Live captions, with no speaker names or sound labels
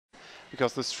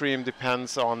because the stream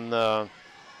depends on the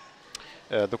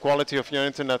quality of your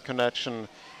internet connection.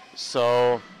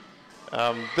 So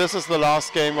this is the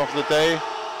last game of the day.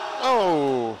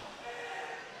 Oh!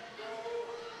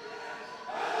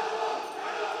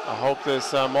 I hope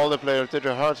this Molde player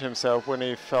didn't hurt himself when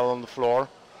he fell on the floor.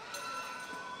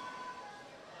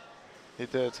 He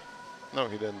did. No,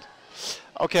 he didn't.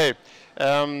 Okay.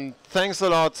 Thanks a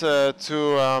lot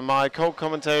to my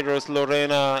co-commentators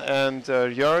Lorena and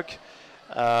Jörg.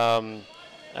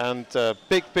 And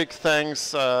big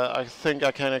thanks I think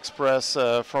I can express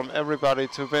from everybody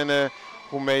to Vinne,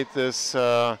 who made this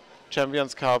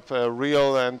Champions Cup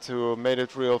real and who made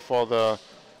it real for the,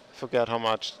 forget how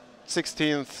much,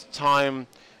 16th time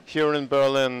here in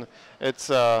Berlin. It's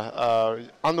a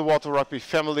underwater rugby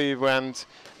family event,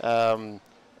 and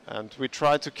we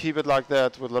try to keep it like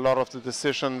that with a lot of the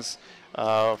decisions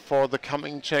for the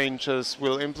coming changes.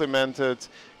 We'll implement it,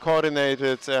 coordinate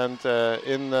it, and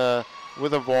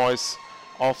with a voice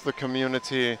of the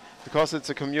community, because it's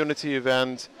a community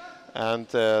event, and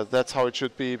that's how it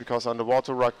should be, because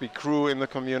underwater rugby grew in the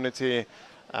community,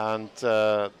 and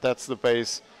that's the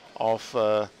base of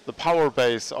the power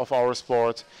base of our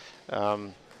sport.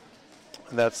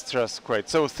 That's just great.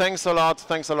 So thanks a lot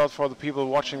for the people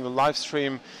watching the live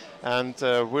stream, and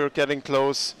we're getting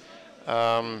close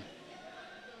to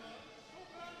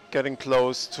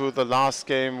the last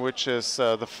game, which is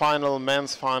the final,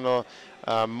 men's final,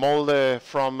 Molde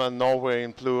from Norway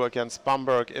in blue against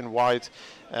Bamberg in white.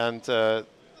 And I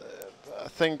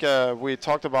think we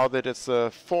talked about it. It's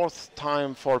the 4th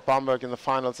time for Bamberg in the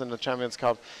finals in the Champions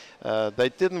Cup. They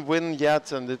didn't win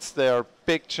yet, and it's their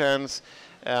big chance.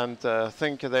 And I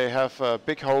think they have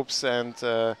big hopes, and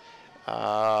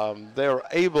they're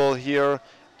able here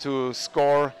to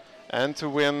score and to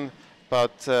win.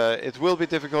 But it will be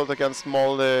difficult against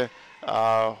Molde,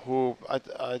 who I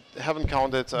haven't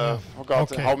counted,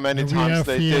 forgot how many times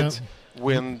they did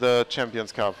win the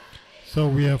Champions Cup. So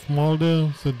we have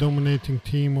Molde, the dominating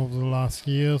team of the last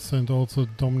years, and also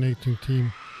dominating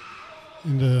team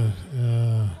in the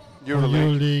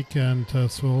EuroLeague, and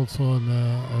so also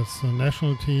as a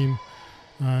national team.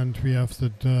 And we have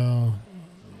the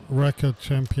record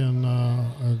champion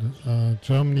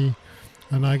Germany.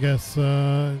 And I guess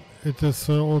it is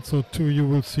also you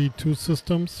will see two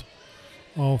systems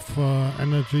of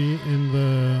energy in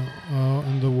the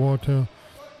water,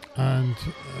 and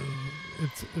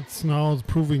it's now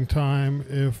proving time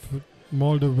if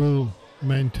Molde will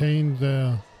maintain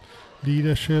their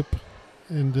leadership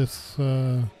in this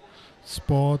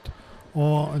sport,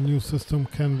 or a new system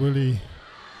can really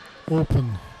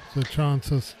open the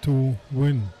chances to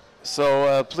win.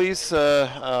 So please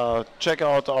check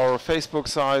out our Facebook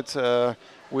site.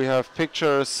 We have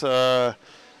pictures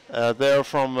there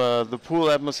from the pool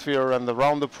atmosphere and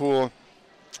around the pool.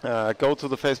 Go to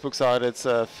the Facebook site. It's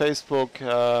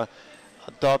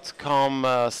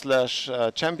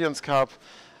facebook.com/Champions Cup,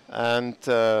 and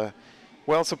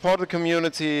well, support the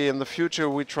community. In the future,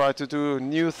 we try to do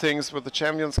new things with the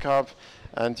Champions Cup,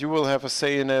 and you will have a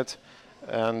say in it.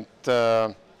 And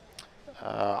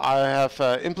I have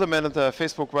implemented a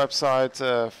Facebook website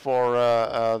for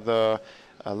the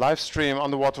live stream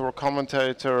Underwater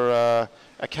Commentator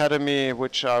Academy,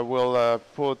 which I will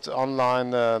put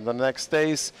online the next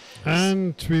days.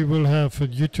 And we will have a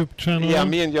YouTube channel. Yeah,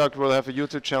 me and Jörg will have a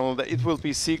YouTube channel. It will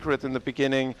be secret in the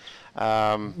beginning.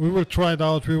 We will try it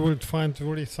out. We will find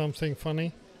really something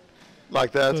funny.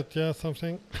 Like that? Yeah,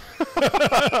 something.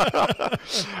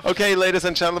 Okay, ladies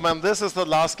and gentlemen, this is the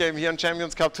last game here in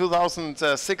Champions Cup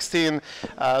 2016,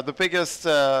 the biggest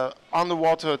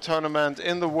underwater tournament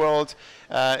in the world.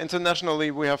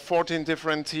 Internationally, we have 14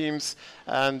 different teams,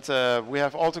 and we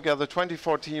have altogether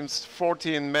 24 teams,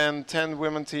 14 men, 10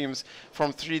 women teams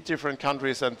from 3 different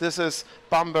countries. And this is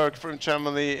Bamberg from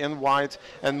Germany in white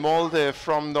and Molde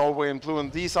from Norway in blue.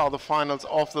 And these are the finals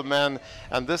of the men.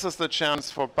 And this is the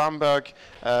chance for Bamberg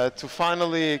to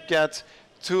finally get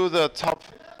to the top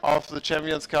of the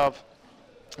Champions Cup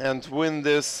and win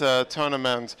this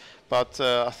tournament. But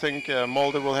I think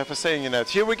Molde will have a saying in it.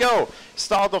 Here we go.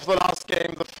 Start of the last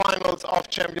game, the finals of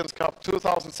Champions Cup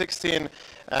 2016.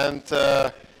 And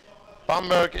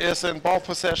Bamberg is in ball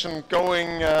possession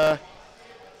going...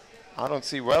 I don't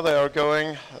see where they are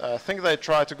going. I think they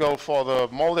try to go for the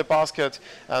Molde basket,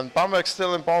 and Bamberg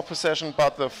still in ball possession,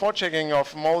 but the forechecking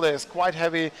of Molde is quite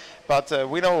heavy. But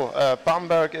we know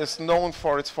Bamberg is known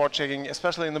for its forechecking,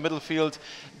 especially in the middle field.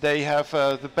 They have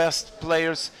the best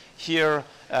players here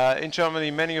in Germany.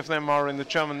 Many of them are in the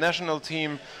German national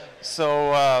team.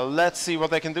 So let's see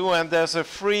what they can do. And there's a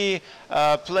free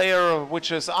player,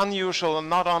 which is unusual and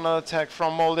not on attack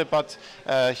from Molde. But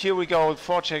here we go.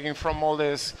 Forechecking from Molde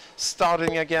is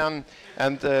starting again.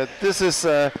 And this is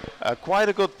quite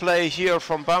a good play here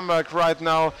from Bamberg right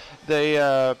now.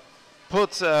 They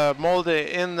put Molde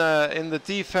in the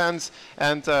defense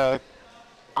and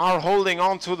are holding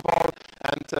on to the ball.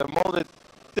 And Molde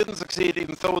didn't succeed,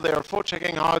 even though they are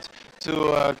forechecking hard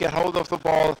to get hold of the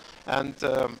ball. And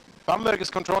Bamberg is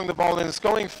controlling the ball and is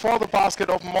going for the basket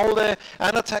of Molde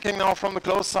and attacking now from the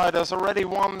close side. There's already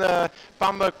one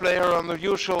Bamberg player on the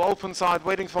usual open side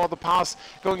waiting for the pass,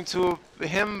 going to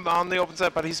him on the open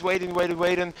side, but he's waiting.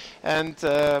 And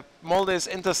Molde is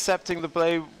intercepting the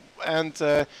play and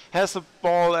has the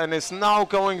ball and is now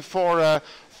going for a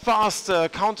fast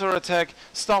counter-attack,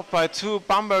 stopped by two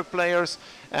Bamberg players.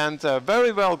 And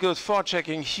very well, good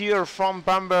forechecking here from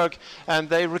Bamberg, and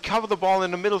they recover the ball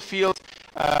in the middle field.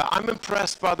 I'm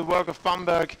impressed by the work of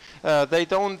Bamberg. They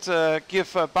don't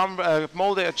give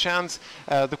Molde a chance.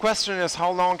 The question is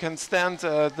how long can stand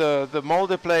the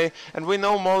Molde play, and we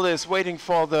know Molde is waiting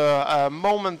for the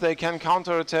moment they can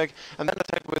counter-attack and then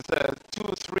attack with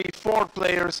 2, 3, 4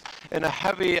 players in a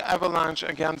heavy avalanche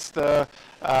against the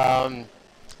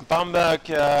Bamberg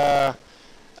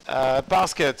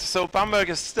basket. So Bamberg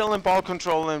is still in ball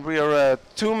control, and we are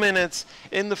 2 minutes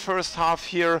in the first half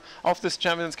here of this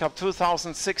Champions Cup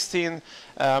 2016.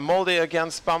 Molde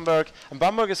against Bamberg, and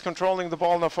Bamberg is controlling the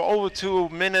ball now for over 2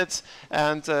 minutes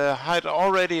and had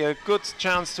already a good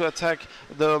chance to attack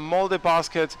the Molde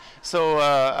basket. So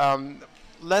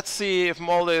let's see if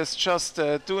Molde is just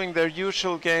doing their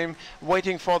usual game,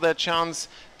 waiting for their chance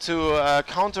to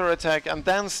counter-attack and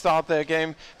then start their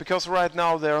game, because right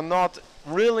now they're not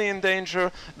really in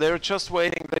danger. They're just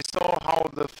waiting. They saw how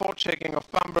the forechecking of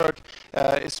Bamberg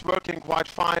is working quite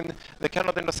fine. They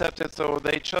cannot intercept it, so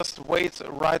they just wait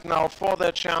right now for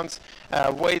their chance.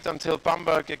 Wait until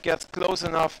Bamberg gets close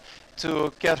enough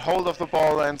to get hold of the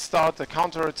ball and start the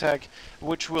counter-attack,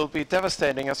 which will be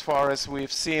devastating as far as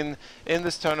we've seen in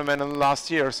this tournament in the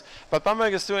last years. But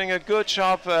Bamberg is doing a good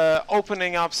job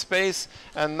opening up space,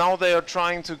 and now they are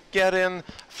trying to get in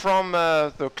from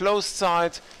the closed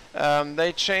side.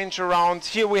 They change around.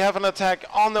 Here we have an attack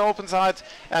on the open side,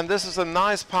 and this is a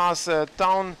nice pass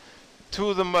down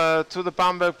to the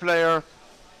Bamberg player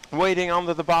waiting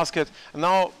under the basket. And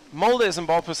now Molde is in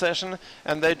ball possession,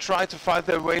 and they try to fight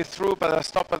their way through, but are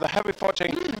stopped by the heavy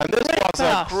forechecking. And this was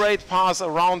a great pass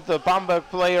around the Bamberg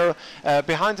player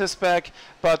behind his back.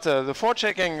 But the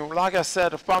forechecking, like I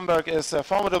said, of Bamberg is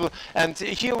formidable. And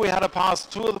here we had a pass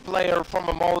to the player from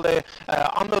a Molde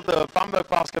under the Bamberg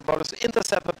basket, but it's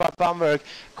intercepted by Bamberg.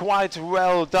 Quite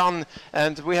well done.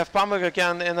 And we have Bamberg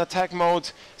again in attack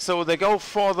mode. So they go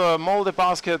for the Molde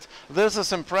basket. This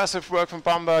is impressive work from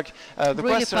Bamberg. The really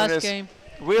question fast is, game.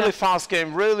 really fast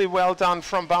game, really well done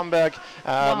from Bamberg.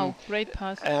 Wow, great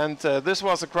pass. And this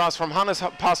was a pass from Hannes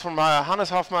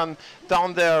Hoffmann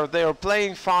down there. They are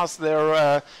playing fast.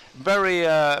 They're very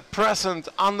present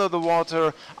under the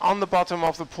water, on the bottom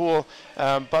of the pool.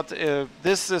 But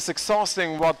this is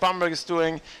exhausting what Bamberg is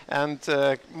doing. And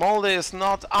Molde is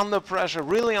not under pressure,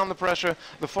 really under pressure.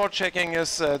 The forechecking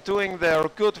is doing their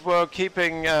good work,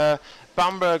 keeping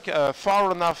Bamberg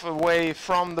far enough away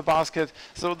from the basket,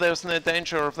 so there's no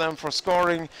danger of them for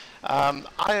scoring.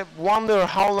 I wonder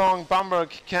how long Bamberg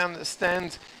can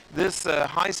stand this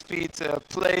high-speed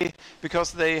play,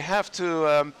 because they have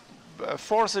to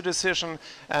force a decision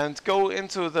and go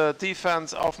into the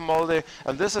defense of Molde,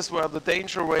 and this is where the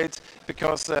danger waits,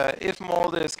 because if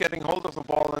Molde is getting hold of the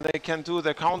ball and they can do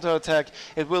the counter-attack,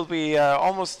 it will be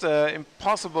almost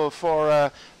impossible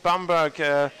for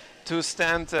Bamberg to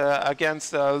stand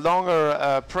against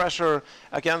longer pressure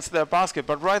against their basket.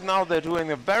 But right now they're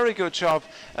doing a very good job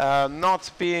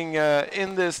not being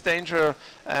in this danger.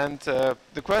 And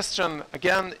the question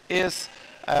again is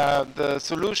the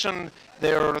solution.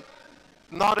 They're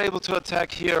not able to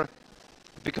attack here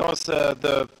because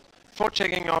the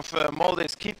forechecking of Molde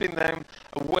is keeping them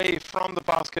away from the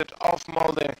basket of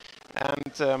Molde.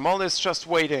 And Molde is just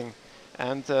waiting.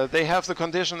 And they have the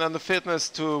condition and the fitness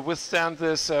to withstand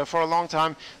this for a long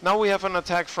time. Now we have an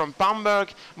attack from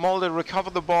Bamberg. Molde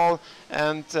recovered the ball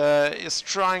and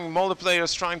Molde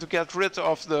players trying to get rid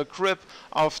of the grip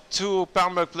of two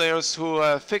Bamberg players who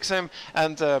fix him.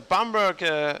 And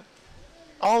Bamberg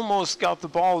almost got the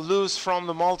ball loose from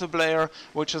the Molde player,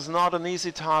 which is not an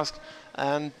easy task.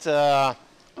 And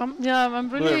yeah, I'm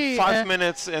really... We're 5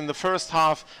 minutes in the first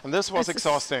half, and this was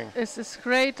exhausting. It's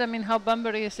great, I mean, how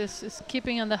Bamberg is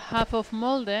keeping on the half of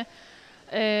Molde.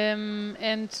 I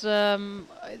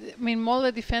mean,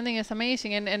 Molde defending is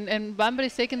amazing, and Bamberg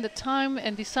is taking the time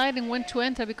and deciding when to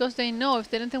enter, because they know if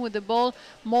they enter with the ball,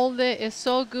 Molde is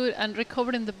so good and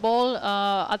recovering the ball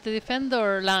at the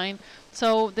defender line.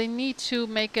 So they need to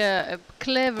make a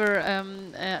clever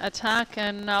attack,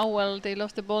 and now, well, they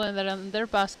lost the ball in their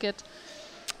basket.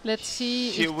 Let's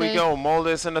see. Here we go. Molde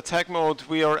is in attack mode.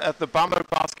 We are at the Bamberg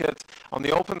basket on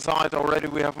the open side already.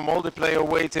 We have a Molde player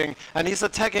waiting, and he's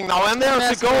attacking now. And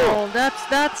there's the goal.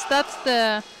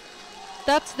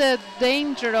 That's the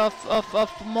danger of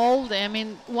Molde. I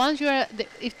mean, once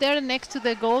if they're next to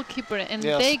the goalkeeper and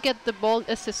they get the ball,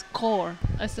 it's a score.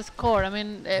 It's a score. I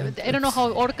mean, I don't know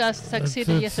how Orcas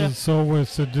succeeded yesterday. It's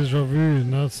always a déjà vu.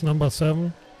 And that's number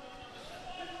 7.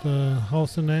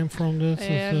 How's the name from this?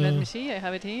 Let me see. I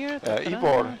have it here.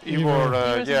 Ivor.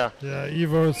 Yeah. Yeah,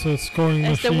 Ivor is a scoring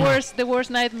machine. It's the worst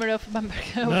nightmare of Bamberg.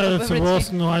 It's the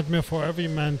worst nightmare for every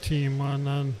man team.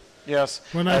 And yes.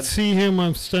 When I see him,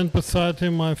 I stand beside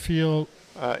him. I feel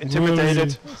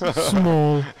intimidated. Really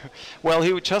small. Well,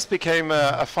 he just became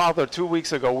a father 2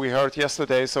 weeks ago. We heard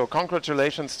yesterday. So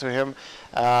congratulations to him.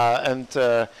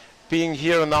 Being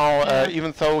here now,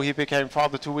 even though he became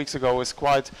father 2 weeks ago, is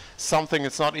quite something.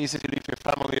 It's not easy to leave your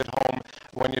family at home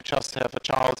when you just have a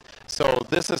child. So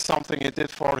this is something he did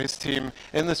for his team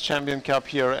in this Champion Cup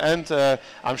here. And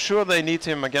I'm sure they need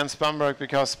him against Bamberg,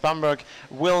 because Bamberg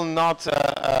will not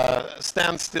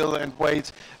stand still and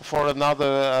wait for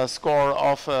another score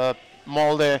of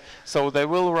Molde. So they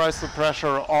will rise the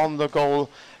pressure on the goal.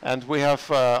 And we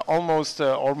have almost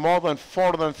or more than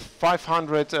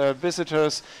 4,500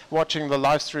 visitors watching the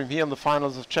live stream here in the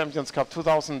finals of Champions Cup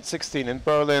 2016 in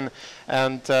Berlin.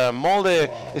 And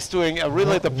Molde is doing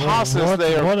really the passes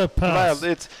there. What a pass.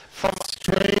 It's from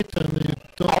straight and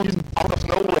out of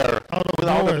nowhere,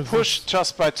 without a push,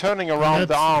 just by turning around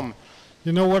the arm.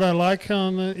 You know what I like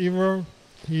on Ivor?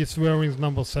 He's wearing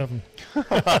number 7.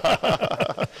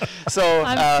 So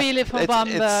I'm feeling for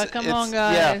Bamberg. Come on,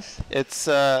 guys.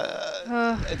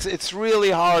 Yeah, it's really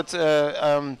hard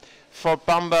for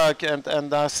Bamberg,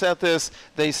 and I said this.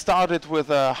 They started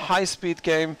with a high-speed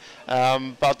game,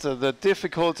 but the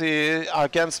difficulty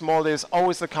against Molde is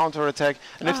always the counter-attack.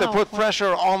 And if they put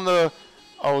pressure on the,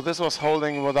 this was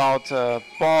holding without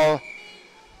ball,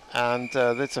 and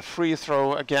it's a free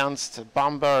throw against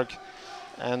Bamberg.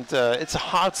 And it's a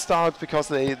hard start, because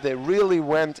they really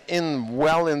went in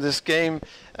well in this game.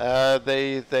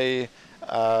 They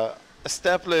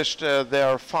established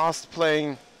their fast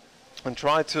playing and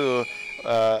tried to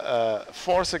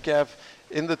force a gap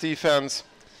in the defense.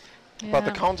 Yeah. But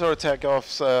the counterattack of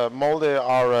Molde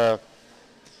are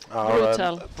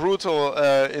brutal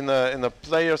in a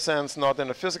player sense, not in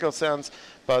a physical sense.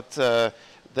 But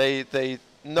they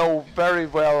know very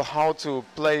well how to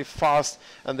play fast,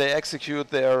 and they execute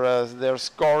their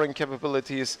scoring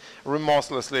capabilities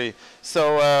remorselessly.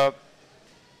 So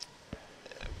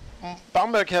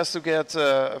Bamberg has to get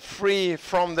free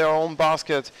from their own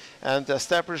basket and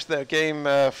establish their game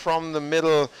from the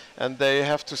middle, and they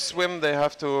have to swim. They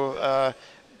have to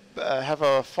have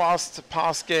a fast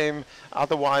pass game,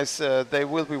 otherwise they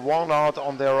will be worn out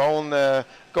on their own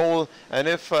goal. And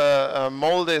if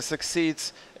Molde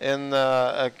succeeds in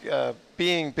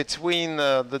being between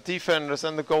the defenders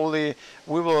and the goalie,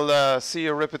 we will see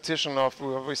a repetition of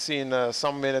what we've seen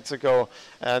some minutes ago.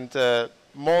 And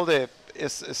Molde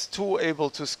is too able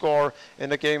to score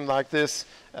in a game like this.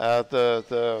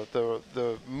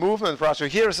 The movement ratio.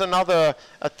 Here's another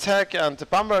attack, and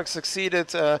Bamberg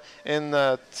succeeded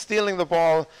in stealing the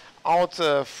ball out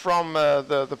from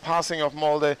the passing of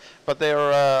Molde, but they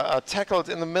are tackled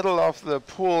in the middle of the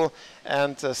pool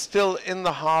and still in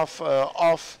the half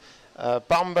of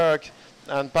Bamberg.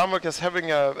 And Bamberg is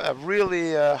having a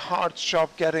really hard job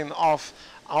getting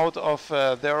out of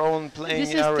their own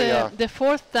playing area. This is the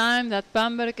 4th time that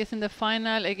Bamberg is in the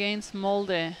final against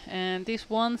Molde, and this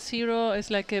 1-0 is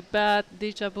like a bad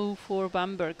déjà vu for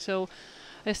Bamberg. So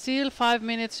still 5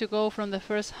 minutes to go from the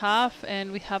first half,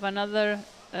 and we have another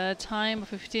time of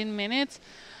 15 minutes.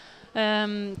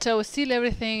 So still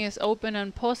everything is open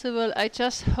and possible. I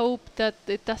just hope that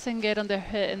it doesn't get on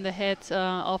in the heads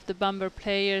of the Bamberg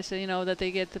players, you know, that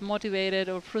they get motivated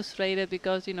or frustrated,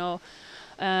 because, you know,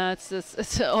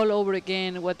 it's all over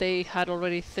again what they had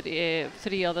already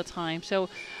three other times. So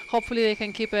hopefully they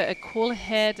can keep a cool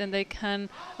head and they can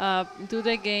do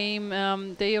the game.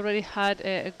 They already had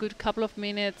a good couple of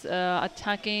minutes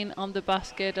attacking on the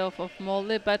basket of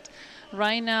Molde, but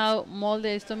right now Molde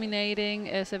is dominating,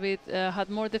 is a bit had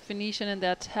more definition in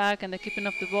the attack and the keeping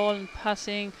of the ball and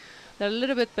passing. They're a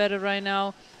little bit better right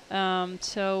now.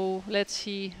 So let's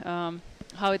see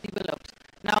how it develops.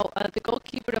 Now the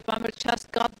goalkeeper of Bamberg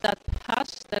just got that pass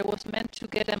that was meant to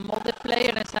get a Molde player,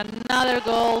 and it's another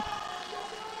goal.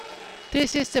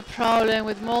 This is the problem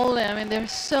with Molde. I mean, they're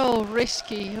so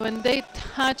risky. When they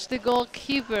touch the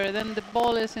goalkeeper, then the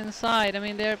ball is inside. I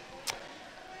mean,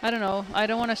 I don't know. I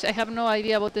don't want to. I have no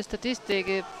idea about the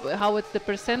statistic, how it's the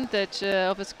percentage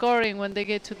of scoring when they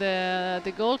get to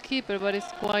the goalkeeper, but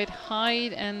it's quite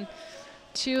high. And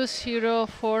 2-0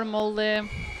 for Molde.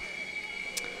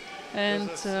 And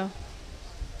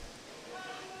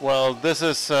well, this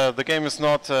is the game is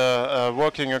not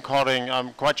working according.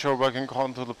 I'm quite sure working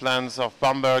according to the plans of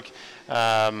Bamberg.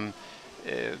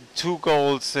 2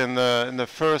 goals in the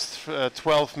first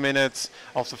 12 minutes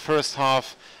of the first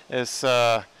half is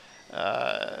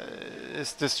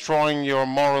destroying your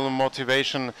moral and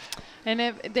motivation.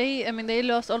 And they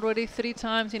lost already 3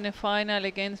 times in the final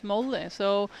against Molde.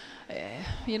 So,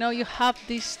 you know, you have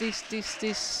this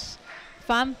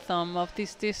phantom of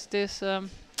this.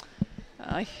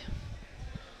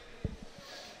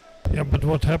 Yeah, but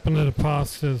what happened in the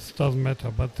past doesn't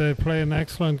matter. But they play an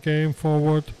excellent game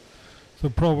forward. The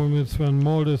problem is when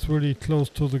Molde is really close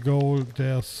to the goal,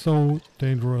 they are so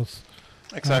dangerous.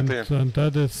 Exactly. And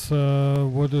that is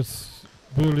what is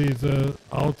really the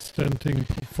outstanding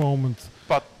performance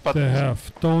but they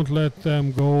have. Don't let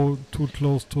them go too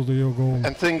close to your goal.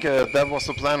 I think that was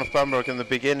the plan of Bamberg in the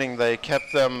beginning. They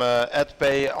kept them at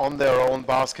bay on their own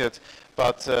basket.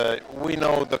 But we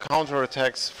know the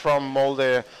counterattacks from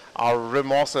Molde are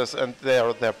remorseless, and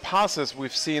their passes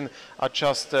we've seen are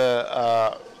just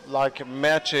like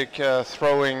magic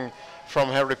throwing from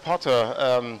Harry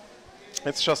Potter.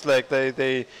 It's just like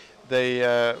they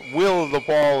will the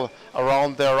ball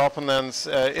around their opponents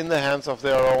in the hands of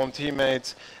their own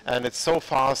teammates, and it's so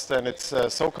fast and it's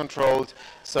so controlled.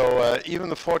 So even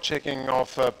the forechecking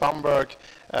of Bamberg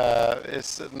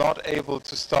is not able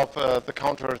to stop the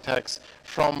counterattacks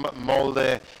from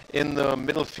Molde in the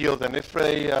middle field. And if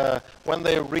they, when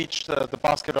they reached the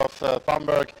basket of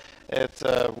Bamberg, it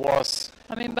was...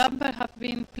 I mean, Bamberg have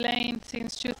been playing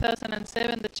since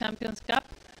 2007 the Champions Cup,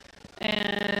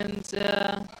 and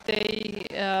they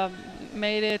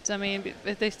made it. I mean,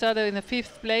 they started in the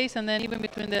 5th place, and then even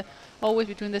always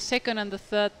between the 2nd and the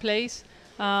 3rd place.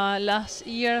 Last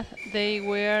year they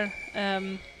were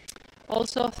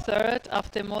also 3rd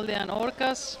after Molde and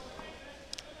Orcas.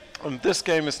 And this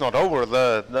game is not over.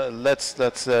 Let's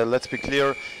be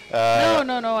clear. No.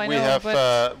 I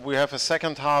know. We have a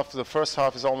second half. The first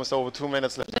half is almost over. 2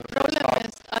 minutes left. The problem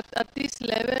is at this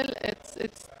level,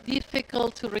 it's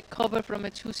difficult to recover from a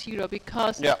 2-0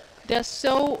 because there's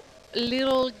so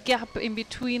little gap in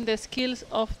between the skills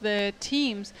of the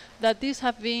teams that these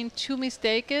have been 2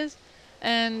 mistakes.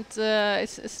 And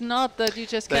it's not that you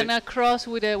just cannot cross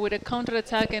with a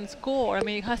counter-attack and score. I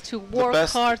mean, you have to work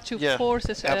hard to force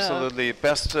it. Absolutely.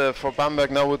 Best for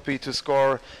Bamberg now would be to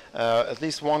score at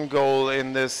least 1 goal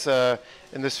in this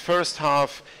first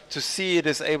half, to see it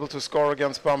is able to score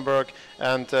against Bamberg,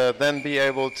 and then be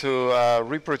able to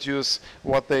reproduce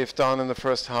what they've done in the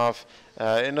first half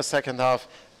in the second half.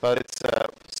 But it's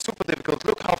super difficult.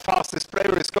 Look how fast this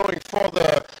player is going for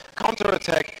the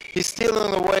counter-attack. He's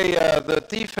stealing away the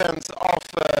defense of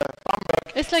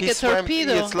Bamberg. It's like a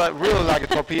torpedo. It's like really like a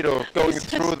torpedo going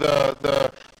through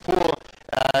the pool.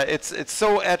 It's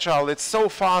so agile. It's so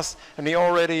fast, and he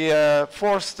already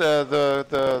forced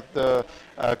the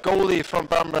goalie from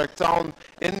Bamberg down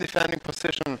in defending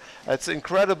position. It's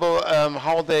incredible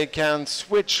how they can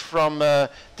switch from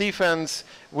defense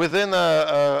within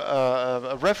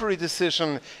a referee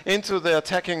decision into the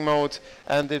attacking mode,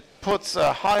 and it puts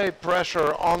high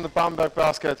pressure on the Bamberg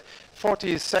basket.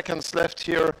 40 seconds left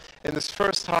here in this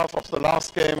first half of the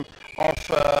last game of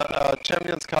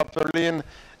Champions Cup Berlin,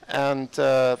 and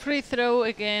free throw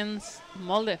against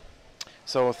Molde.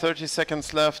 So 30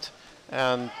 seconds left.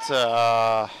 And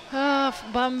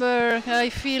Bamberg, I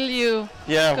feel you.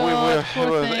 Yeah, God,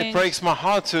 it breaks my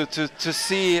heart to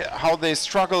see how they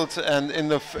struggled, and in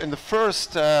the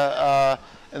first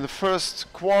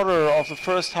quarter of the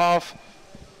first half,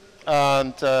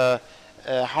 and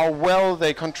how well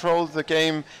they controlled the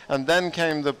game, and then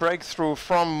came the breakthrough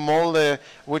from Molde,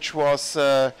 which was.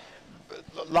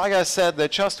 Like I said, they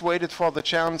just waited for the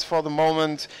chance, for the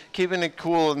moment, keeping it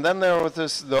cool, and then there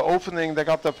was the opening, they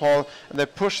got the ball, and they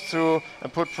pushed through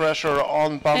and put pressure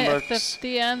on Bamberg. At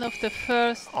the end of the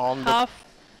first half,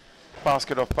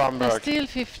 basket of Bamberg. Still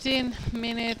 15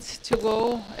 minutes to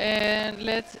go, and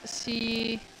let's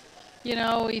see, you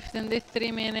know, if in these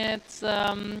 3 minutes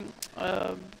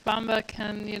Bamberg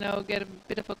can, you know, get a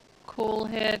bit of a cool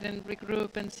head and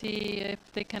regroup and see if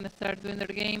they can start doing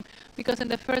their game. Because in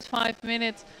the first 5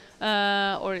 minutes,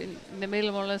 or in the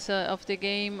middle more or less of the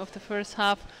game of the first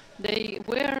half, they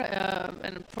were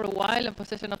and for a while in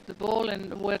possession of the ball and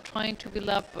were trying to build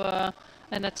up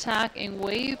an attack in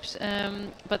waves.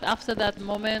 But after that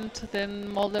moment, then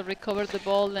Molde recovered the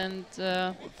ball and.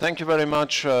 Thank you very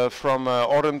much from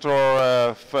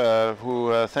Orendor, who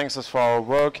thanks us for our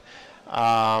work.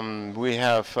 We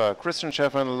have Christian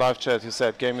Schäfer in the live chat who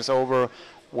said game is over.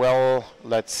 Well,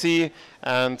 let's see.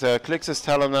 And Klix is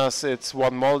telling us it's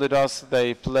what Molde does.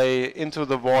 They play into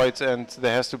the void and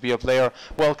there has to be a player.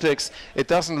 Well, Klix, it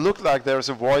doesn't look like there's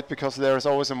a void because there's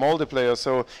always a Molde player.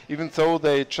 So even though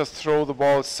they just throw the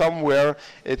ball somewhere,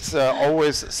 it's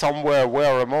always somewhere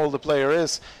where a Molde player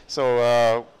is.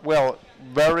 So, well,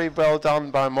 very well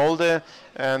done by Molde.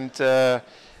 And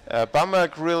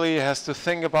Bamberg really has to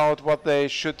think about what they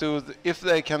should do if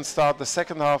they can start the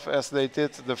second half as they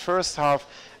did the first half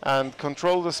and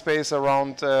control the space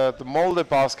around the Molde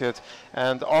basket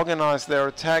and organize their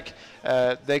attack.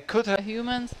 They could have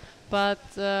humans, but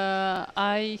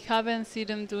I haven't seen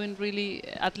them doing really,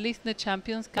 at least in the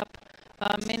Champions Cup,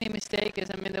 many mistakes.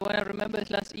 I mean, the one I remember is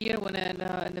last year when in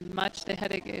the match they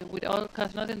had with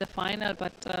Orcas, not in the final,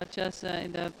 but just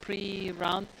in the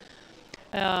pre-round.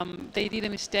 They did a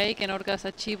mistake and Orcas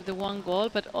achieved the one goal,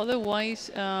 but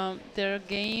otherwise their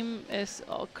game is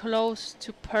close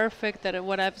to perfect than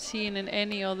what I've seen in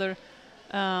any other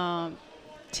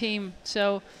team.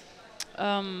 So,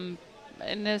 and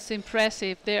it's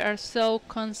impressive. They are so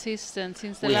consistent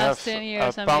since the last 10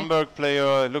 years. A Bamberg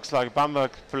player, it looks like a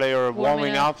Bamberg player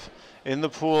warming up in the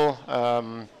pool.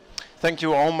 Thank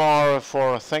you, Omar,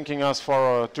 for thanking us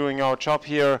for doing our job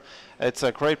here. It's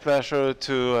a great pleasure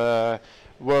to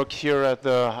work here at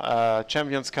the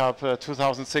Champions Cup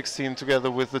 2016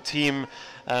 together with the team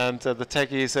and the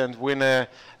techies and Winne,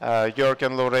 Jörg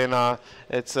and Lorena.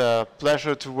 It's a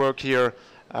pleasure to work here.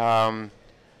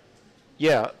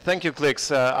 Yeah, thank you,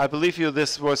 Klix. I believe you.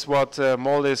 This was what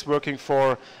Molde is working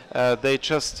for. They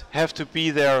just have to be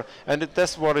there, and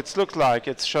that's what it's looked like.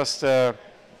 It's just. I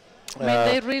mean,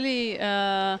 they really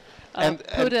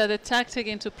put the tactic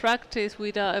into practice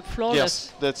with a flawless.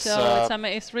 Yes, that's so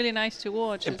it's really nice to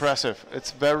watch. Impressive.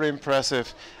 It's very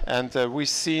impressive. And we've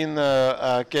seen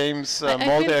games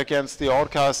Molde against the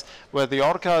Orcas, where the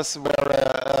Orcas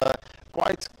were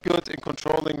quite good in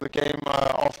controlling the game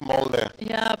of Molde.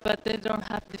 Yeah, but they don't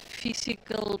have the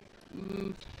physical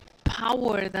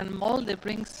power that Molde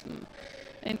brings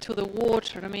into the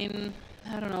water. I mean,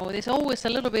 I don't know. There's always a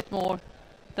little bit more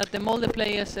that the Molde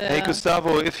players. Hey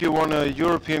Gustavo, if you want a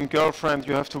European girlfriend,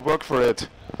 you have to work for it.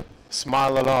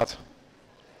 Smile a lot.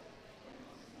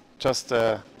 Just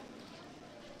like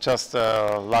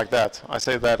that. I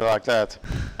say that like that.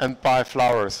 And buy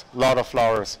flowers. A lot of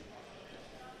flowers.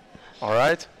 All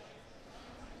right?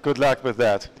 Good luck with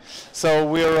that. So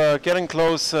we're getting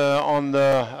close on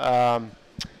the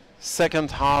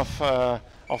second half of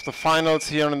the finals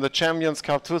here in the Champions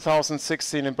Cup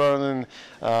 2016 in Berlin,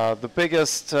 the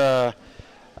biggest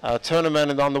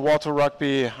tournament in underwater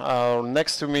rugby.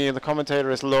 Next to me, the commentator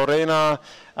is Lorena,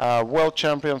 world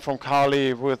champion from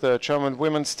Cali with the German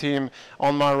women's team.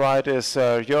 On my right is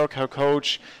Jörg, her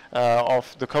coach,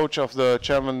 the coach of the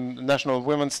German national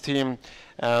women's team.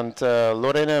 And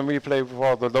Lorena and we play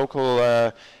for the local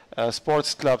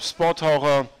sports club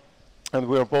Sporttaucher. And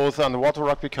we're both underwater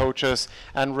rugby coaches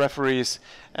and referees,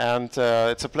 and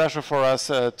it's a pleasure for us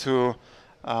to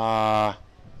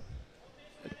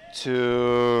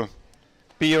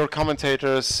be your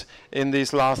commentators in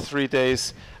these last 3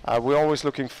 days. We're always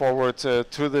looking forward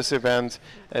to this event.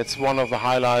 It's one of the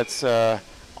highlights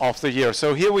of the year.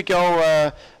 So here we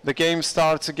go. The game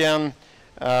starts again.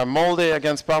 Molde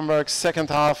against Bamberg, second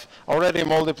half. Already a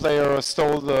Molde player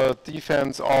stole the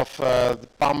defense of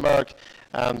Bamberg.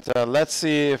 And let's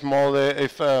see if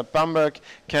Bamberg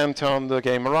can turn the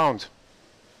game around.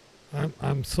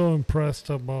 I'm so impressed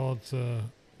about the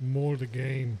Molde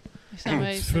game. It's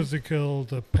amazing. It's physical,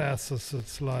 the passes.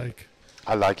 It's like.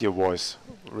 I like your voice.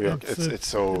 It's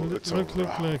so. Look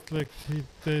like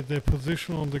the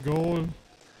position on the goal.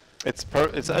 It's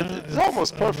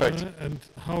almost perfect. And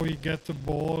how he get the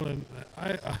ball, and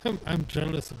I'm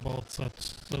jealous about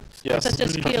such yes, such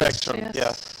really perfection.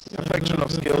 Yes. Yeah, perfection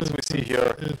of skills we see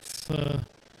here. It's.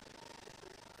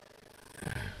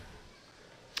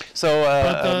 So.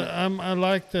 I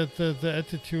like that the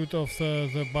attitude of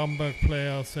the Bamberg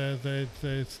players.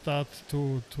 They start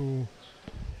to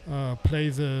play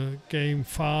the game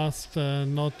fast,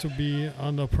 not to be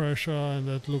under pressure, and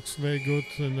that looks very good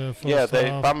in the first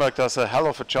half. Bamberg does a hell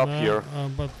of a job here.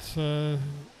 But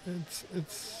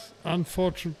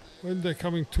unfortunate when they're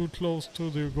coming too close to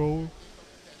the goal.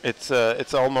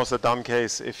 It's almost a done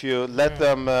case. If you let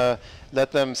them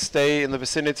stay in the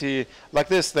vicinity like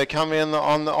this, they come in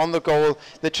on the goal.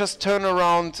 They just turn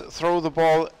around, throw the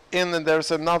ball in, and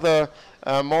there's another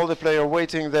Molde player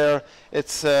waiting there.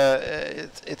 It's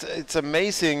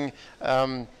amazing.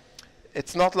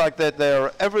 It's not like that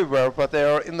they're everywhere, but they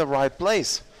are in the right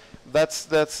place. That's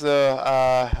the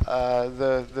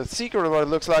secret of what it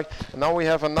looks like. And now we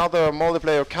have another Molde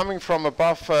player coming from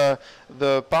above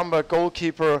the Bamberg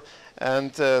goalkeeper,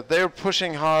 and they're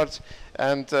pushing hard.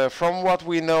 And from what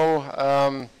we know,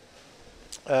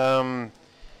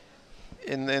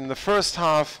 in the first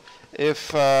half,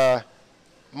 if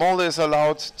Molde is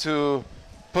allowed to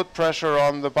put pressure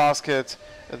on the basket,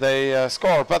 they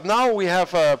score. But now we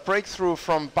have a breakthrough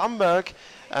from Bamberg.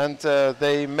 And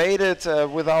they made it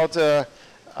without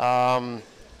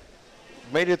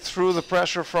made it through the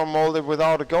pressure from Molde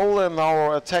without a goal, and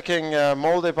now attacking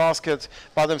Molde basket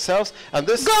by themselves. And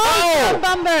this goal from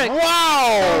Bamberg!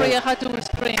 Wow! Sorry, I had to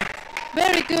scream.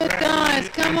 Very good, guys.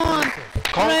 Come on.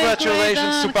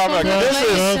 Congratulations to Bamberg.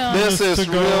 This is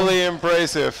really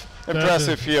impressive.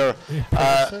 Impressive here.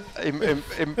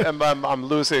 I'm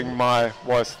losing my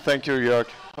voice. Thank you, Jörg.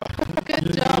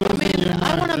 Good job. I mean,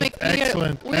 I want to make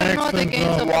clear we are not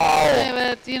against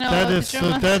wow. but you know that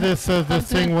is the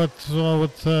thing what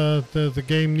the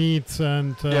game needs,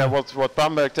 and yeah, what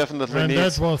Bamberg definitely needs. And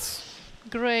that was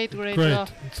great job.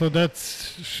 So that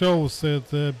shows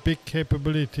the big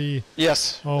capability.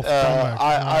 Yes, of Bamberg.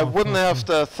 I wouldn't have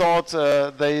thought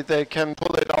they can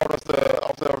pull it out of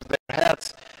their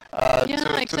heads.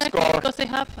 Exactly, to score. because they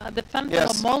have the fans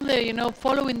of Molde, you know,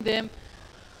 following them.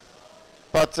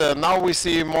 But now we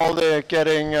see Molde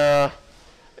getting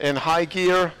in high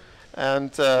gear, and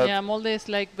yeah, Molde is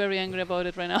like very angry about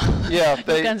it right now. Yeah, you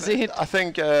can see it. I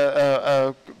think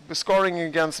scoring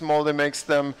against Molde makes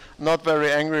them not very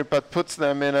angry, but puts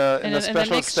them in a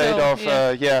special state of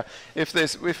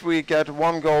If we get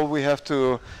one goal, we have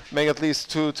to make at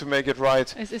least two to make it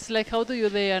right. It's like, how do you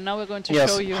dare? Now we're going to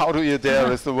show you. Yes, how do you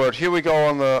dare is the word. Here we go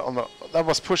on the that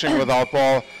was pushing without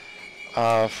ball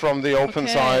from the open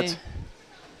side.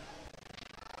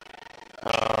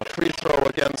 Free throw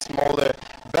against Molde.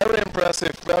 Very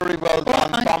impressive, very well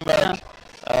done, Bamberg.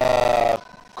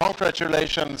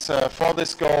 Congratulations for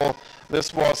this goal.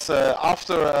 This was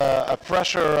after a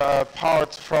pressure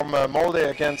part from Molde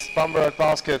against Bamberg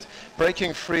basket,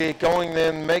 breaking free, going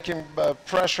in, making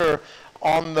pressure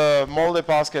on the Molde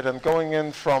basket and going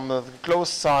in from the close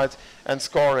side and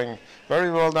scoring. Very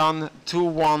well done,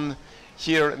 2-1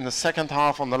 here in the second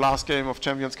half on the last game of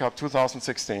Champions Cup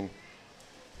 2016.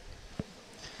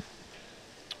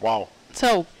 Wow.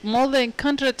 So Molde in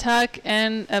counter-attack,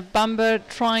 and Bamberg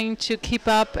trying to keep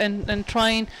up and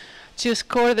trying to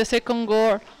score the second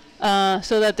goal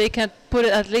so that they can put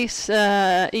it at least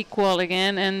equal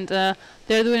again. And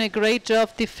they're doing a great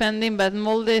job defending, but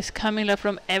Molde is coming like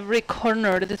from every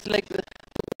corner. It's like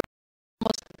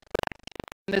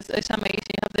it's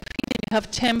amazing. You have the feeling you have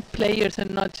 10 players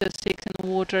and not just 6 in the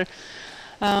water.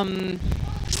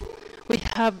 We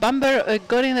have Bamberg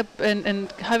going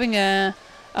and having a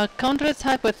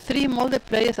counter-attack, but 3 Molde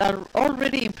players are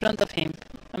already in front of him.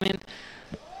 I mean,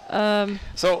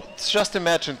 so just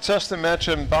imagine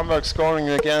Bamberg scoring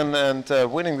again and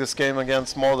winning this game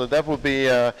against Molde. That would be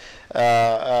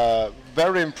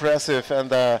very impressive,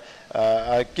 and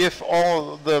I give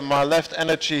all my left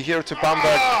energy here to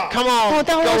Bamberg. Come on, oh, that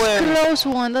go was in. A close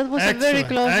one. That was a very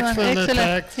close one. Excellent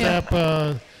attack.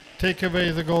 Take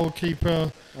away the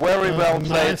goalkeeper. Very well played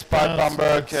nice by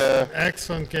Bamberg.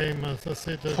 Excellent game, as I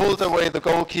said. Pulled away the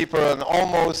goalkeeper and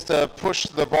almost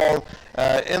pushed the ball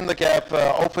in the gap,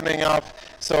 opening up.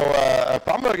 So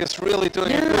Bamberg is really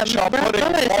doing a good job putting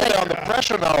Molde under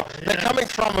pressure now. They're coming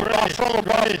from above.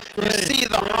 You see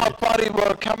the hard body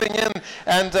work coming in,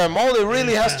 and Molde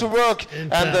really has to work.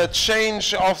 And the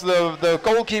change of the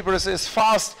goalkeepers is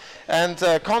fast and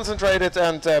concentrated,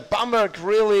 and Bamberg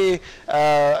really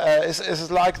is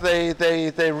like they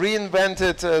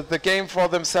reinvented the game for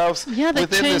themselves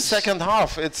within the second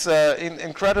half. It's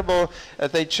incredible.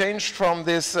 They changed from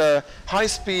this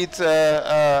high-speed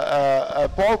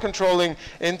ball controlling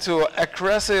into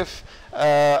aggressive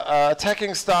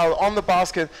attacking style on the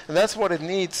basket, and that's what it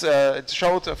needs. It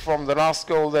showed from the last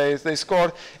goal they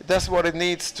scored. That's what it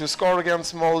needs to score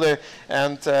against Molde,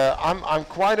 and I'm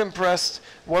quite impressed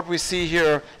what we see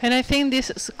here. And I think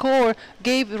this score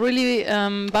gave really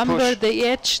Bamberg the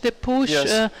edge, the push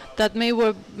that may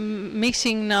were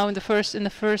missing now in the first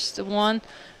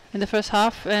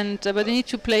half. And but they need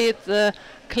to play it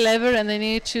clever, and they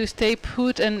need to stay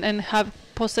put and have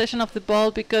possession of the ball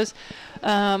because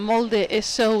Molde is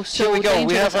so Here we go.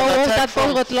 dangerous. We have an attack that ball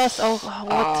from got lost. Oh,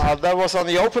 what? that was on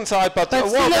the open side, but But whoa,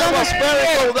 still that on was the very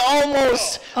area. good. Almost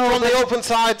from the open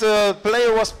side, the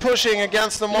player was pushing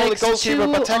against the Molde Legs goalkeeper,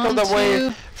 but two tackled on away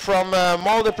two. from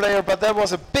Molde player. But there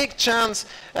was a big chance,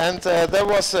 and there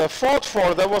was fought for.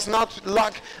 There was not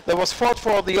luck. There was fought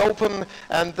for the open,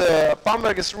 and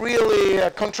Bamberg is really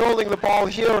controlling the ball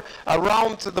here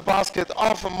around the basket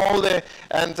of Molde,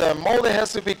 and Molde has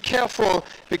to be careful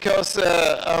because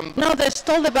No, they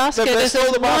stole the basket. they There's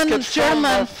stole the one basket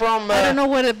German. from I don't know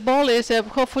where the ball is.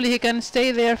 Hopefully he can stay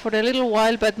there for a little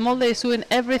while. But Molde is doing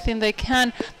everything they can.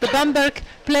 The Bamberg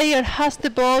player has the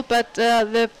ball, but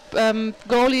the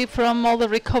goalie from Molde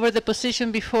recovered the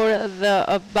position before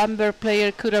the Bamberg player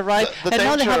could arrive. The And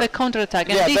now they danger- have a counter-attack.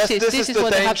 And Yeah, this is the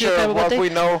what they have to danger, recover. But what we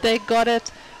know. they got it.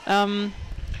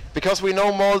 Because we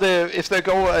know Molde, if they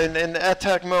go in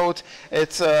attack mode,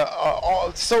 it's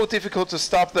so difficult to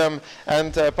stop them.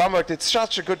 And Bamberg did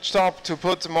such a good job to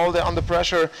put Molde under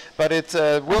pressure, but it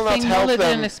will not help Molde them.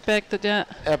 didn't expect it, yeah.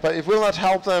 But it will not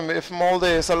help them if Molde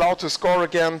is allowed to score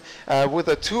again. With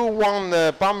a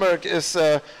 2-1, Bamberg is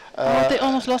they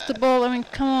almost lost the ball. I mean,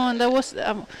 come on, that was.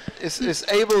 is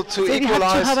able to They have to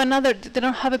equalize. have another. They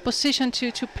don't have a position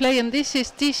to play, and this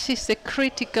is the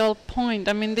critical point.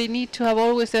 I mean, they need to have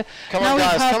always a. Come now on, we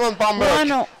guys! have Come on, Bamberg!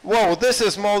 one Whoa, this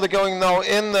is Molde going now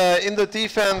in the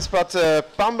defense, but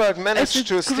Bamberg managed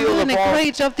to steal the doing ball. a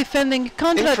great job defending.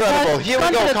 Incredible! Counter-attack. Here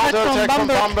we go, counter-attack from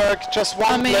Bamberg. Just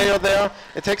one I mean- player there.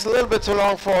 It takes a little bit too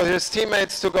long for his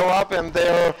teammates to go up, and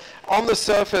they're on the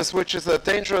surface, which is a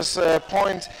dangerous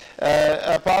point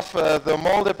above the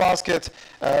Molde basket.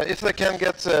 If they can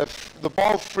get the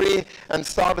ball free and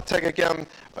start attack again,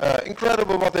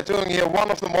 incredible what they're doing here. One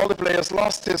of the Molde players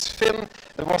lost his fin.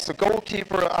 It was the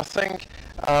goalkeeper, I think.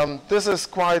 This is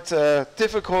quite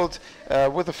difficult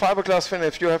with the fiberglass fin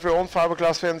if you have your own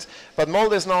fiberglass fins. But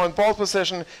Molde is now in ball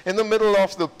possession in the middle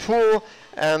of the pool,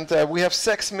 and we have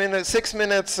 6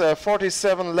 minutes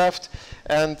 47 left.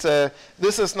 And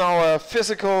this is now a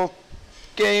physical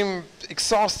game,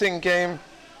 exhausting game.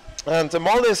 And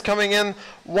Molde is coming in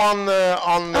one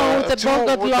on the two ball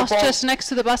got with the lost ball. just next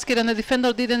to the basket, and the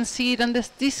defender didn't see it. And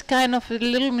this kind of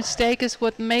little mistake is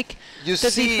what make You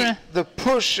the see difference. the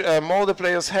push Molde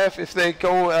players have if they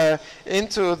go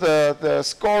into the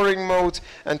scoring mode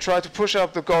and try to push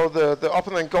up the goal, the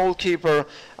opponent goalkeeper.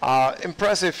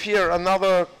 Impressive here.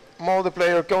 Another Molde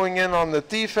player going in on the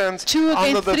defense. 2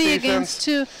 under against the 3 defense. against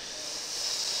 2.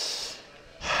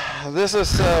 This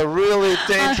is really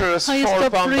dangerous I for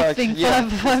stopped Bamberg. breathing Yeah,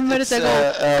 5 minutes it's,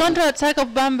 ago. Counter-attack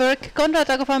of Bamberg.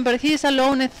 Counter-attack of Bamberg. He is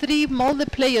alone and 4 Molde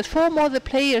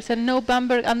players, and no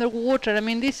Bamberg underwater. I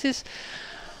mean, this is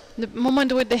the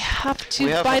moment where they have to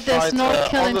we have buy a the fight,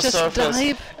 snorkel on and the just surface,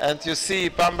 dive. and you see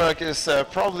Bamberg is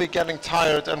probably getting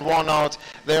tired and worn out.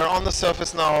 They are on the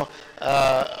surface now,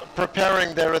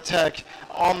 preparing their attack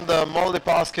on the Molde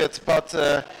basket, but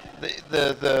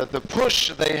the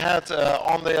push they had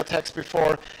on the attacks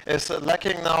before is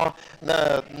lacking now.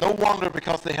 No wonder,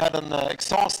 because they had an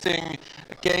exhausting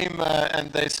game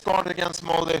and they scored against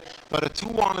Molde, but a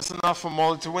 2-1 is enough for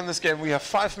Molde to win this game. We have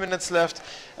 5 minutes left.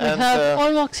 We And have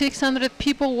almost 600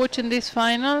 people watching this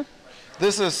final.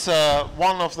 this is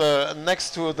one of the,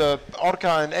 next to the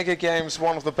Orca and Ege games,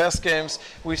 one of the best games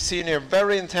we've seen here.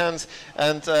 Very intense,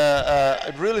 and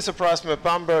it really surprised me.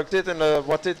 Bamberg did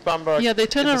what did Bamberg? Yeah, they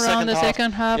turn in around the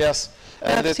second half. Yes,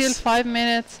 They have still 5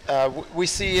 minutes. we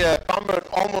see Bamberg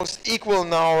almost equal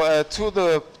now to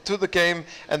the game,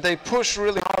 and they push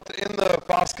really hard in the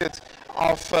basket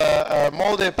of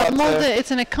Molde. But Molde, it's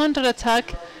in a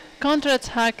counter-attack.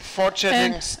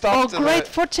 Forechecking stopped. Great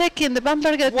forechecking. The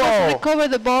Bamberg recovered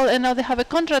the ball, and now they have a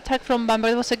counter-attack from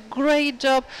Bamberg. It was a great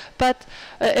job, but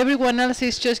everyone else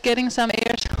is just getting some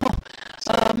air.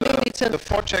 Maybe it's the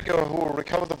forechecker who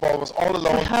recovered the ball was all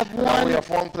alone. Now we have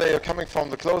one player coming from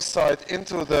the close side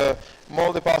into the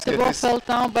Molde basket. The ball fell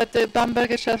down, but the Bamberg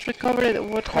just recovered it.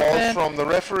 What called happened? from the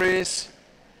referees.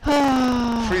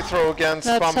 Free throw against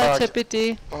That's Bamberg. such a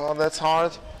pity. Oh, that's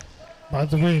hard. By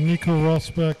the way, Nico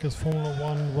Rosberg is Formula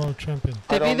 1 world champion.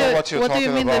 I don't know what you're What do you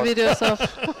talking mean about. the videos of?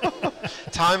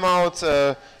 Timeout,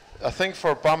 I think,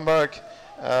 for Bamberg,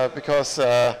 because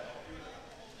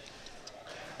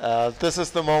this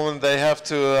is the moment they have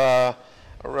to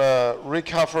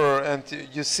recover, and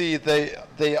you see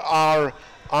they are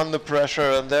under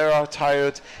pressure and they are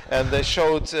tired, and they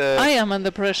showed. I am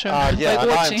under pressure. Yeah, by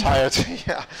and I'm watching. tired.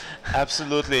 Yeah,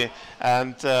 absolutely,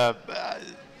 and.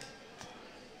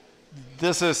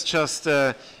 This is just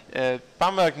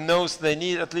Bamberg knows they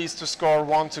need at least to score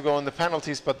one to go in the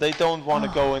penalties, but they don't want to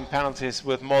go in penalties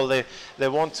with Molde. They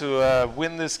want to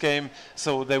win this game,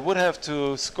 so they would have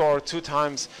to score 2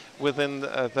 times within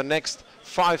the next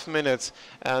 5 minutes.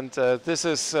 And this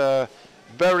is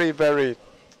very, very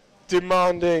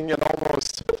demanding and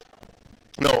almost,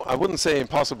 no, I wouldn't say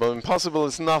impossible. Impossible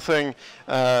is nothing,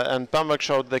 and Bamberg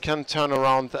showed they can turn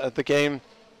around the game,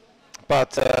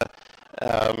 but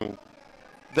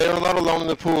they're not alone in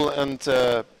the pool, and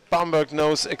Bamberg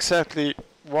knows exactly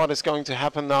what is going to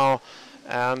happen now,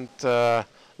 and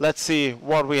let's see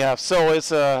what we have. So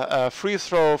it's a free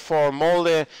throw for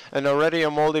Molde, and already a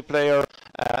Molde player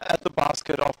at the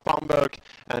basket of Bamberg,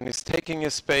 and he's taking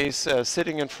his space,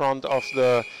 sitting in front of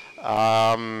the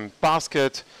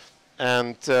basket,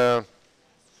 and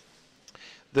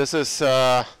this is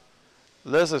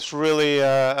really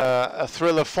a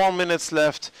thriller. 4 minutes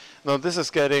left. Now this is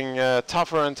getting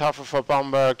tougher and tougher for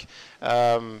Bamberg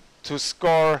to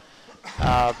score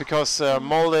because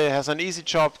Molde has an easy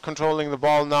job controlling the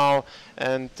ball now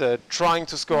and trying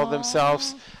to score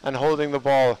themselves and holding the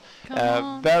ball.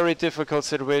 Very difficult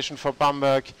situation for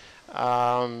Bamberg.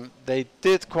 They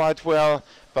did quite well,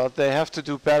 but they have to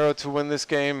do better to win this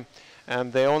game,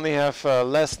 and they only have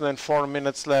less than 4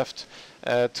 minutes left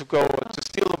to go to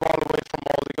steal the ball away from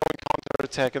Molde, go and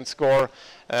counter-attack and score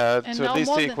to at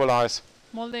least equalize.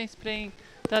 Molde is playing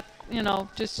that, you know,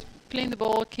 just playing the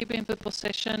ball, keeping the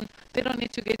possession. They don't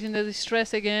need to get into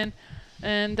distress again.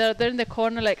 And they're in the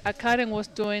corner like Karen was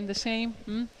doing the same,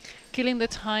 killing the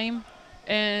time.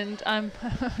 And I'm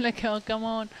like, oh, come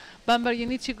on. Bamberg, you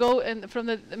need to go. And from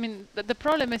the, I mean, the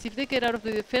problem is if they get out of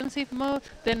the defensive mode,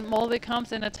 then Molde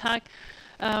comes and attack.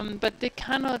 But they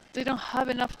cannot, they don't have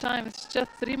enough time. It's just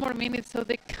 3 more minutes, so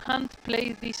they can't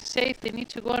play this safe. They need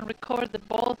to go and recover the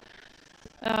ball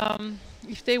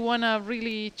if they want to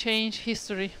really change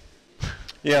history.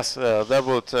 Yes, that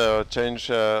would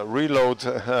reload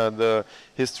the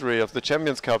history of the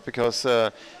Champions Cup, because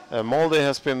Molde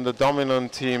has been the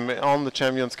dominant team on the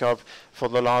Champions Cup for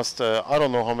the last, I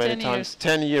don't know how many times,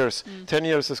 10 years. 10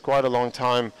 years is quite a long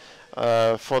time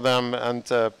for them, and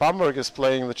Bamberg is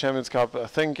playing the Champions Cup, I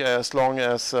think, as long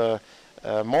as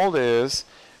Molde is,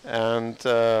 and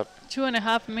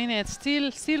 2.5 minutes,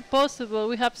 still possible.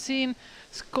 We have seen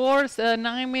scores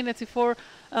 9 minutes before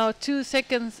 2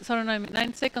 seconds, sorry,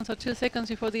 9 seconds or 2 seconds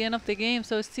before the end of the game.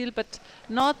 So still, but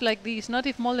not like this. Not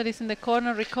if Molde is in the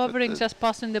corner recovering, just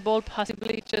passing the ball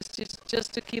passively,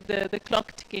 just to keep the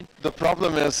clock ticking. The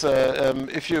problem is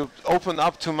if you open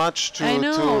up too much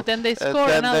to then they score.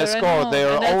 They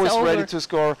are always ready to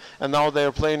score, and now they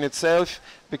are playing it safe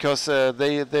because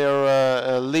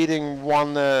they're leading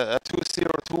 2-0,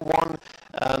 2-1.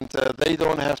 And they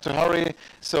don't have to hurry.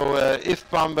 So if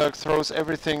Bamberg throws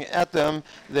everything at them,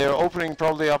 they're opening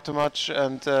probably up too much,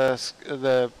 and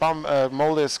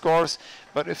Molde scores.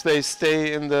 But if they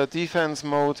stay in the defense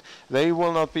mode, they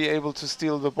will not be able to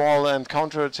steal the ball and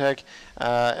counterattack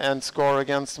and score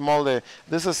against Molde.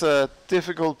 This is a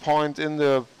difficult point in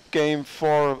the game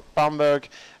for Bamberg,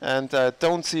 and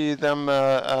don't see them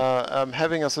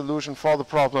having a solution for the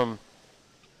problem.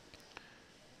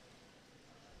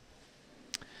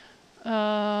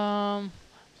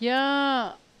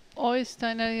 Yeah,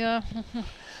 Oysteiner, yeah.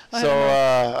 So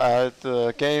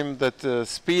the game, that the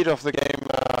speed of the game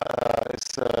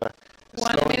is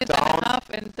 1 slowing minute down, and a half,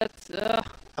 and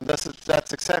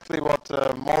that's exactly what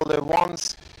Molde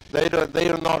wants. They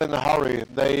are not in a hurry.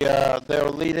 They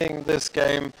are leading this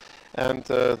game, and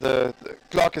the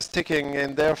clock is ticking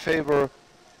in their favor,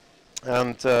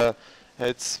 and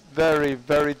it's very,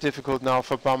 very difficult now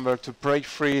for Bamberg to break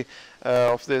free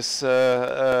of this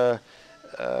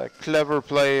clever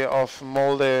play of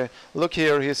Molde. Look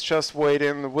here, he's just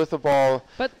waiting with the ball.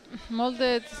 But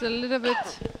Molde is a little bit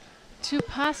too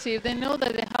passive. They know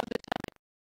that they have the time.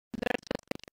 They're just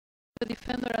the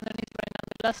defender underneath right now,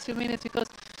 the last 2 minutes, because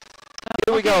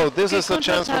here we go. This is a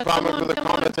chance for Bamberg with a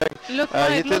counter-attack.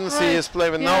 He didn't see his play,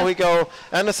 but now we go.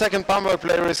 And the second Bamberg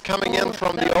player is coming in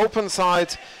from the open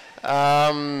side.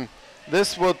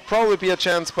 This would probably be a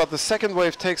chance, but the second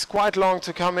wave takes quite long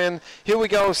to come in. Here we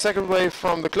go, second wave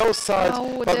from the closed side,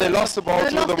 but they lost the ball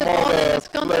to the Molde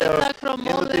player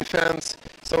in the defense.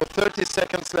 So 30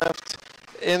 seconds left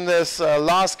in this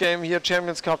last game here,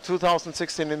 Champions Cup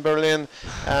 2016 in Berlin.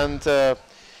 And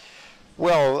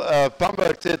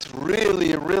Bamberg did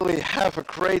really have a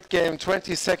great game.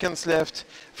 20 seconds left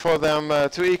for them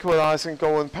to equalize and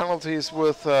go in penalties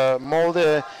with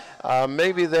Molde.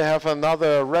 Maybe they have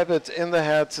another rabbit in the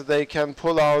hat they can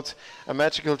pull out, a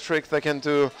magical trick they can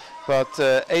do, but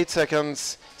 8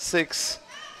 seconds, 6,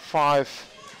 5,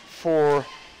 4,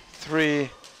 3,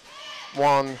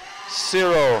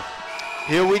 1-0.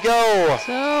 Here we go.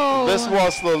 So This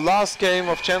was the last game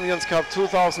of Champions Cup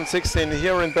 2016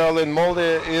 here in Berlin.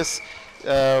 Molde is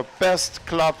best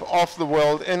club of the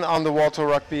world in underwater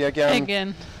rugby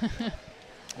again.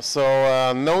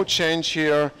 So no change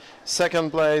here.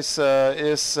 Second place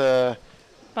is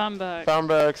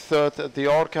Bamberg. Third the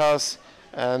Orcas,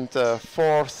 and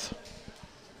fourth.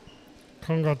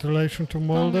 Congratulations to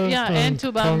Molde. And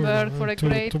to Bamberg for a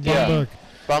great game.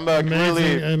 Bamberg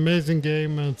really amazing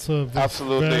game. It's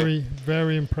absolutely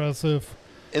very impressive.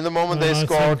 In the moment they I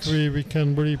scored. think we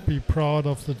can really be proud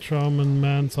of the German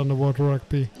men's underwater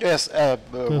rugby. Yes,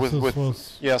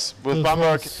 with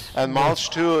Bamberg and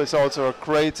Molde too is also a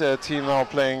great team now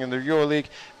playing in the EuroLeague.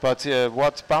 But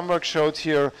what Bamberg showed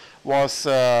here was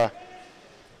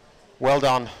well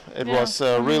done. It was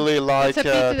really like. It's a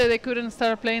pity that they couldn't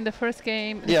start playing the first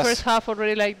game, the first half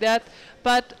already like that.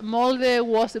 But Molde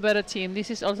was the better team. This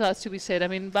is also has to be said. I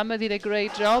mean, Bamberg did a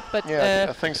great job, but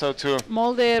I think so too.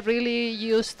 Molde really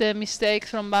used the mistakes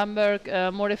from Bamberg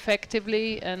more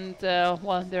effectively, and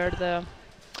well, they're the.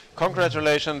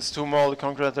 Congratulations to Molde.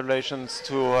 Congratulations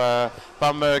to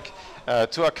Bamberg,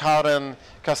 to Akaren,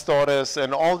 Castores,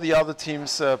 and all the other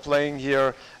teams playing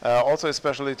here. Also,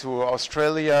 especially to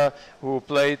Australia, who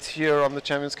played here on the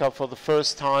Champions Cup for the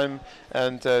first time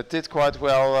and did quite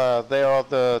well. They are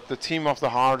the team of the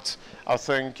heart. I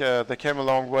think they came a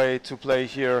long way to play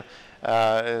here.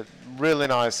 Really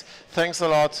nice. Thanks a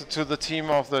lot to the team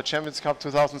of the Champions Cup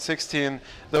 2016.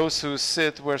 Those who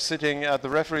were sitting at the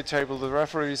referee table, the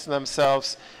referees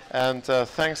themselves. And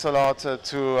thanks a lot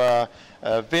to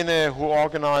Vinne, who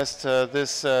organized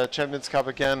this Champions Cup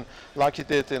again, like he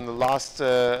did in the last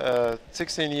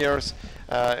 16 years.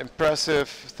 Impressive.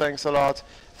 Thanks a lot.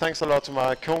 Thanks a lot to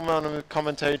my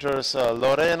commentators,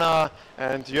 Lorena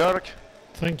and Jörg.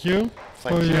 Thank you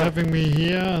for having me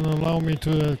here and allow me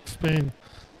to explain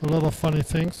a lot of funny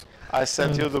things. I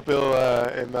sent you the bill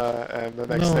in the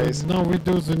next days. No, we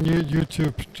do the new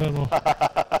YouTube channel.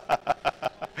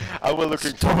 I will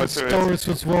looking forward to it. Stories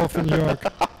with Wolf and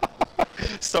Jörg.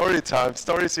 Story time.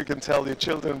 Stories you can tell your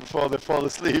children before they fall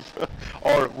asleep,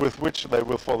 or with which they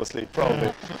will fall asleep,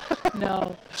 probably.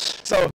 No. So.